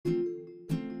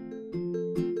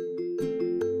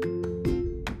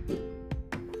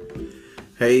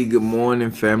Hey, good morning,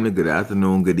 family. Good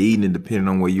afternoon, good evening, depending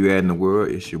on where you're at in the world.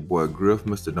 It's your boy Griff,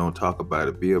 Mr. Don't Talk About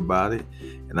It, Be About It.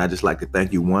 And I just like to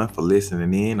thank you, one, for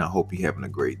listening in. I hope you're having a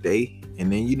great day.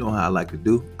 And then you know how I like to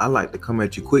do. I like to come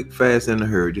at you quick, fast, and in a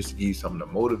hurry, just to give you something to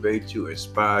motivate you,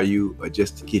 inspire you, or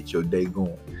just to get your day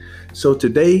going. So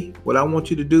today, what I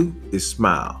want you to do is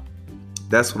smile.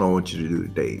 That's what I want you to do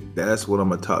today. That's what I'm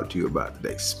going to talk to you about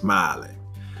today, smiling.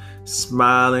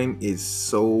 Smiling is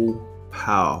so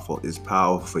powerful. It's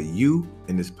powerful for you,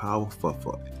 and it's powerful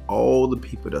for all the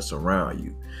people that surround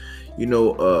you.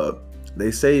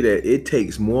 They say that it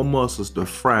takes more muscles to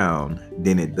frown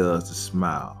than it does to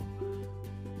smile.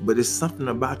 But it's something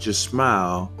about your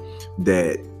smile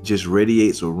that just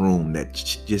radiates a room, that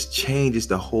just changes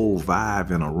the whole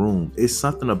vibe in a room. It's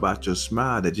something about your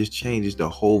smile that just changes the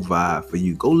whole vibe for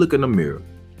you. Go look in the mirror,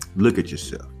 look at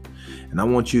yourself, and I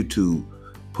want you to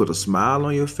put a smile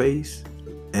on your face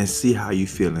and see how you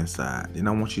feel inside. Then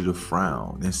I want you to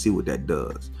frown and see what that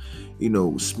does.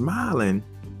 Smiling,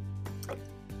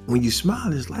 when you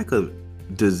smile, it's like a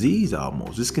disease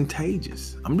almost. It's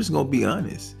contagious. I'm just going to be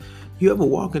honest. You ever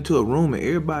walk into a room and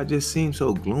everybody just seems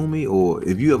so gloomy? Or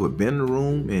if you ever been in a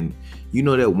room and you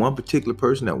know that one particular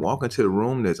person that walk into the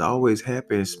room that's always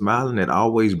happy and smiling, that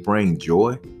always bring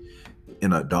joy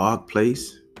in a dark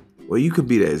place? Well, you could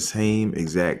be that same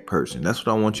exact person. That's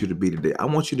what I want you to be today. I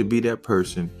want you to be that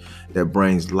person that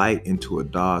brings light into a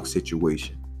dark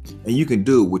situation. And you can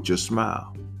do it with your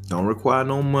smile. Don't require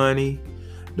no money.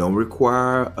 Don't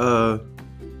require a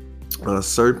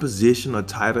certain position or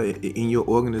title in your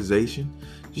organization.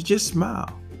 You just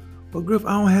smile. Well, Griff,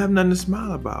 I don't have nothing to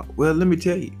smile about. Well, let me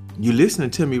tell you. You're listening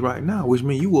to me right now, which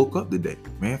means you woke up today.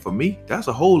 Man, for me, that's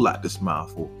a whole lot to smile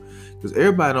for. Because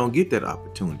everybody don't get that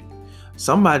opportunity.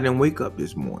 Somebody didn't wake up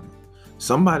this morning.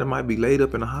 Somebody might be laid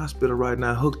up in a hospital right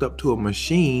now, hooked up to a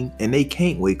machine, and they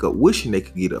can't wake up, wishing they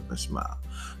could get up and smile.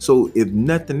 So if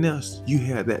nothing else, you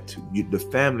have that too. The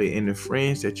family and the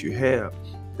friends that you have,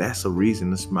 that's a reason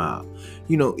to smile.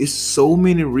 It's so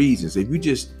many reasons. If you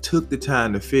just took the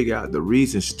time to figure out the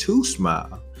reasons to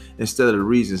smile instead of the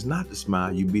reasons not to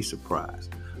smile, you'd be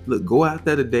surprised. Look, go out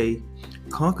there today,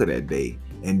 conquer that day,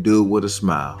 and do it with a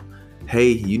smile. Hey,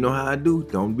 you know how I do.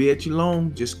 Don't be at you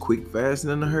long. Just quick, fast,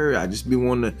 and in a hurry. I just be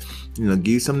wanting to, give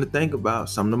you something to think about,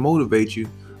 something to motivate you,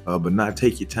 but not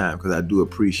take your time, because I do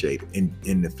appreciate it.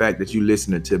 And the fact that you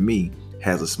listening to me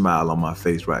has a smile on my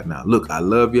face right now. Look, I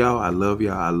love y'all. I love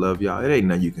y'all. I love y'all. It ain't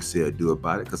nothing you can say or do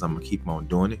about it, because I'm going to keep on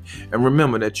doing it. And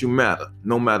remember that you matter.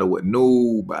 No matter what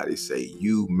nobody say,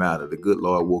 you matter. The good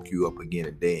Lord woke you up again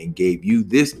today and gave you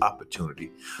this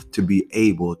opportunity to be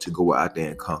able to go out there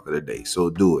and conquer the day.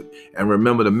 So do it. And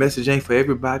remember, the message ain't for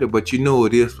everybody, but you know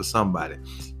it is for somebody.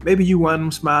 Maybe you one of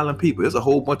them smiling people. There's a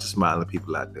whole bunch of smiling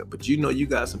people out there, but you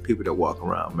got some people that walk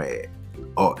around mad.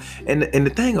 Oh, and the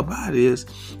thing about it is,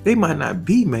 they might not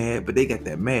be mad, but they got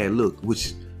that mad look,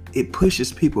 which it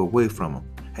pushes people away from them.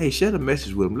 Hey, share the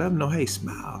message with them. Let them know, hey,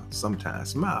 smile sometimes.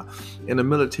 Smile. In the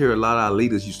military, a lot of our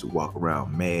leaders used to walk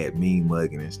around mad, mean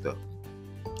mugging and stuff.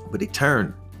 But it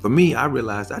turned. For me, I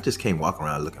realized I just can't walk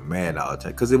around looking mad all the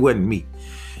time, because it wasn't me.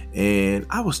 And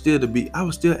I was still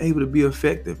able to be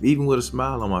effective, even with a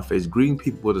smile on my face, greeting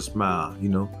people with a smile,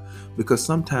 because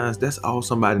sometimes that's all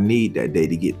somebody need that day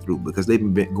to get through, because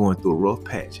they've been going through a rough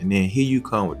patch. And then here you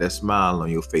come with that smile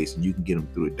on your face, and you can get them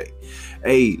through the day.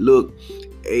 Hey, look,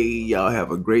 y'all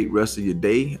have a great rest of your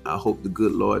day. I hope the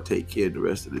good Lord take care of the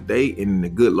rest of the day. And the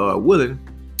good Lord willing,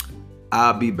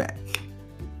 I'll be back.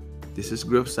 This is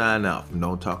Griff signing out from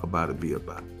Don't Talk About It, Be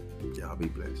About It. Y'all be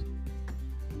blessed.